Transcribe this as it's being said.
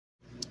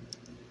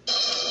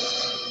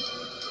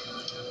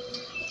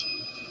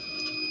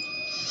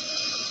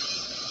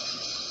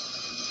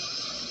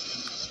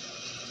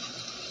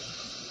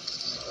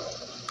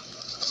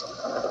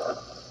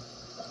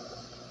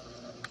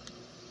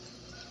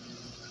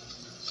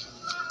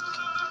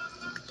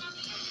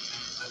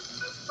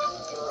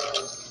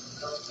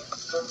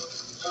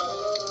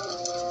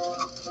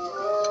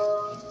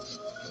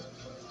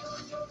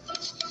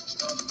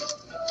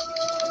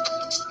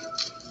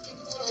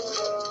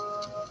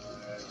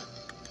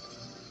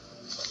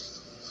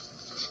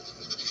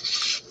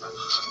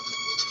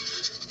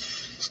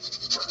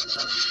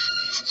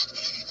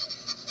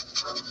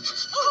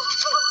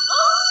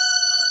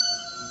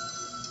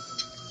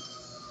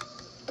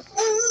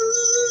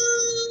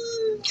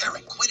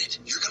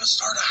gonna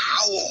start a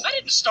howl. I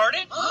didn't start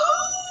it.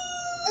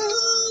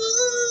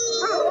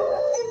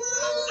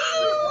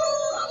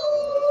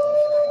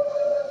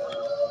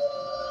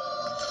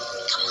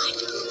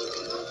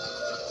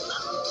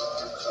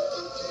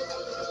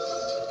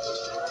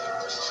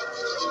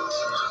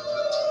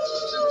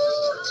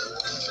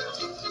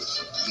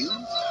 You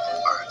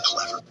are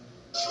clever.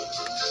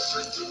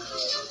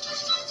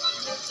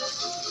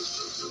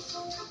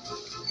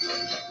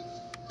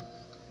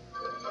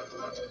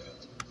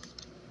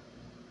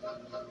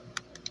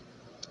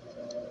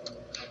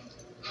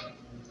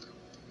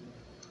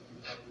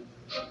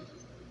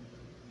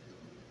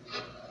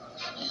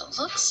 It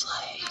looks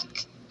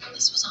like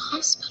this was a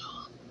hospital.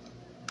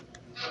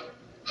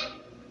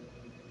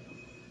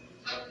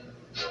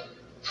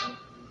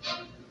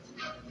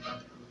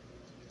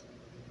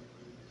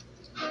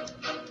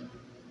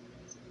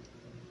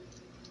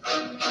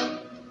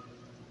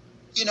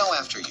 You know,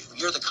 after you.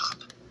 You're the cop.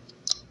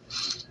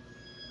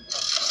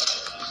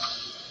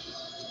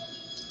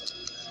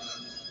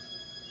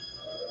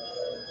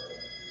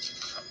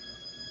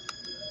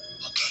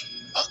 Okay,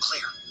 all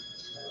clear.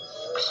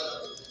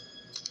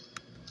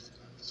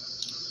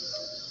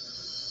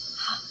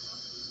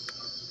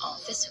 All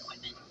this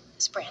equipment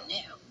is brand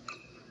new.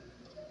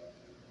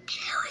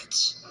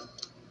 Carrots.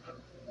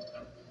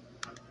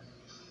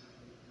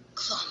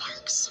 Claw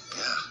marks.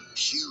 Yeah,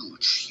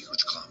 huge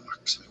claw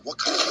marks. I mean, what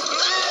kind of...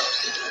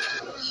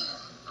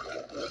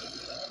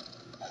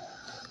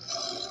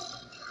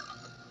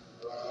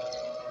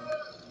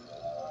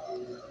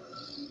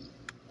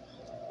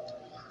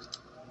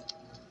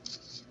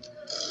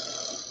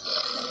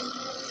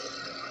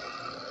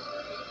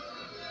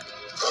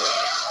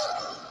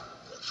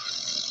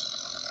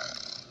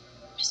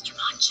 Mr.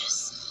 Monches.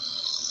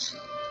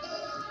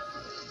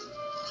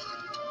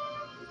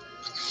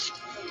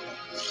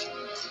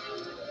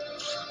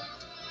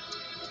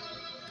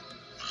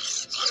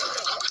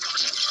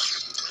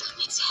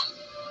 It's him.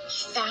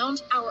 He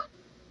found our...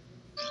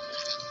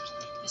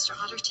 Mr.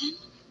 Otterton,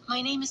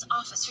 my name is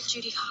Officer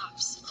Judy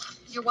Hobbs.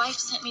 Your wife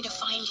sent me to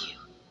find you.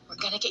 We're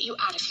gonna get you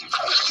out of here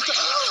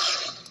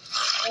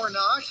now. Or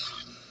not.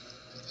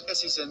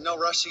 Guess he's in no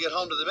rush to get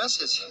home to the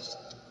missus.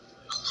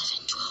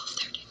 11, 12,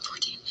 13,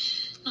 14.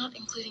 Not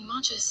including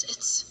Monches,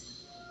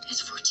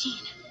 it's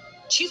 14.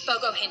 Chief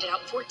Bogo handed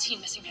out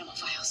 14 missing mammal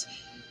files.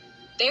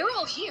 They're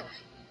all here.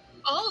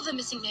 All of the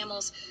missing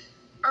mammals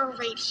are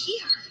right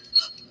here.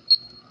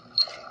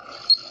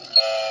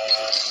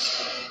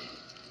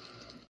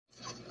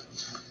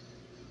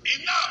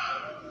 Enough!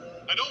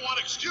 I don't want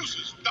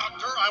excuses,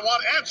 Doctor. I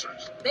want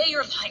answers.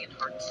 Mayor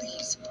Lionheart,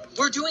 please.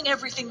 We're doing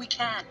everything we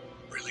can.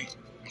 Really?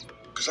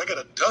 Because I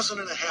got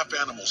 12.5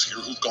 animals here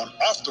who've gone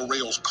off the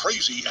rails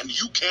crazy, and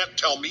you can't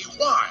tell me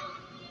why.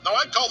 Now,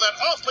 I'd call that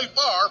awfully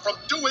far from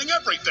doing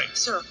everything.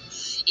 Sir,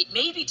 it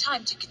may be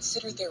time to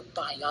consider their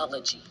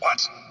biology.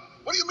 What?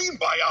 What do you mean,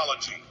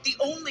 biology? The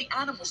only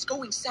animals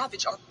going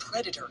savage are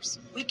predators.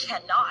 We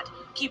cannot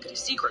keep it a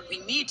secret.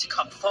 We need to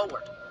come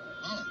forward.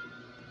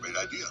 Great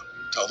idea.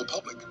 Tell the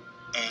public.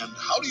 And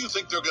how do you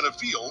think they're going to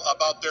feel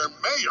about their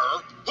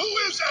mayor, who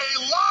is a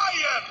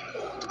lion?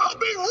 I'll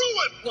be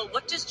ruined. Well,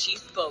 what does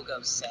Chief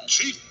Bogo say?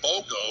 Chief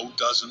Bogo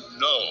doesn't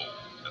know,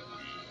 and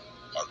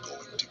we are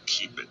going to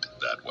keep it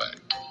that way.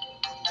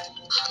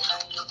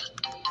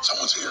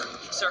 Someone's here.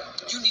 Sir,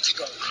 you need to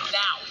go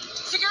now.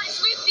 Security,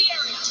 sweep the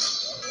area.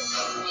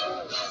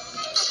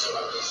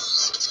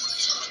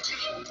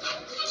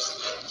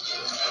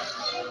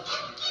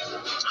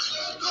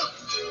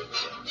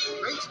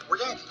 Great, we're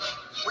dead.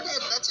 We're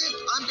dead, that's it.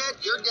 I'm dead,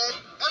 you're dead,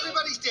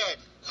 everybody's dead.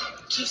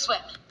 Keep swim.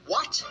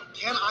 What?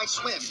 Can I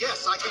swim?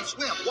 Yes, I can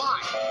swim.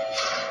 Why?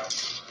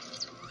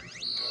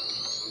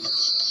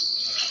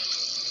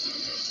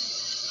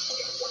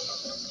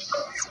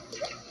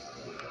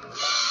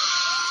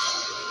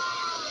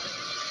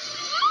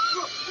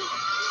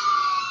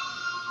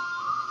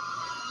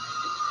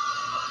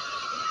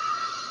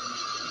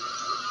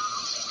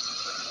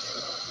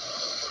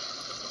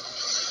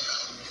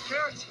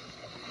 Carrot!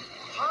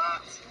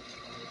 Hot!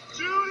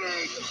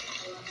 Judy!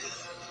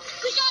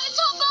 We got it,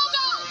 Tom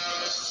Bogo!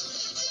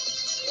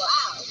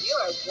 Wow, you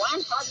are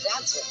one hot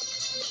dancer.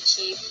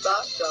 Chief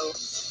Bogo.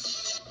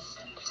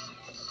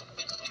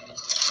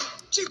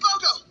 Chief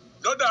Bogo!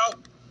 No, no.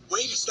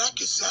 Wait, is that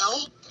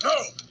Gazelle? No.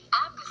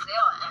 I'm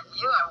Gazelle, and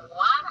you are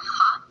one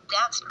hot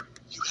dancer.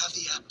 You have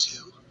the app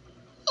too?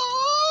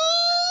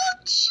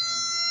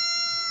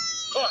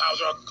 Oh,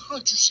 Hauser,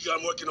 can't you see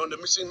I'm working on the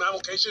missing mammal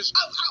cases?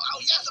 Oh,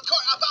 yes, of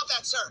course. About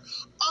that, sir.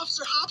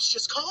 Officer Hobbs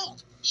just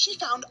called. She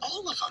found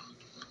all of them.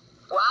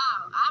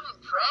 Wow, I'm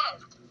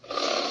impressed.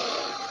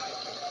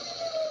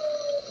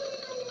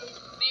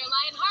 Mayor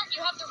Lionheart,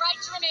 you have the right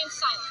to remain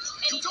silent.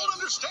 You don't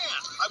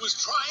understand. I was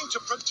trying to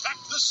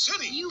protect the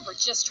city. You were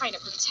just trying to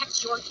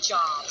protect your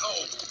job.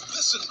 No,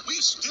 listen,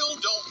 we still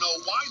don't know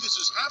why this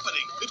is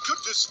happening. It could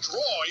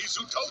destroy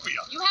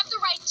Zootopia. You have the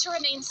right to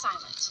remain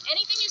silent.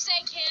 Anything you say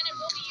can and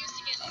will be used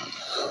against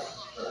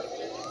you.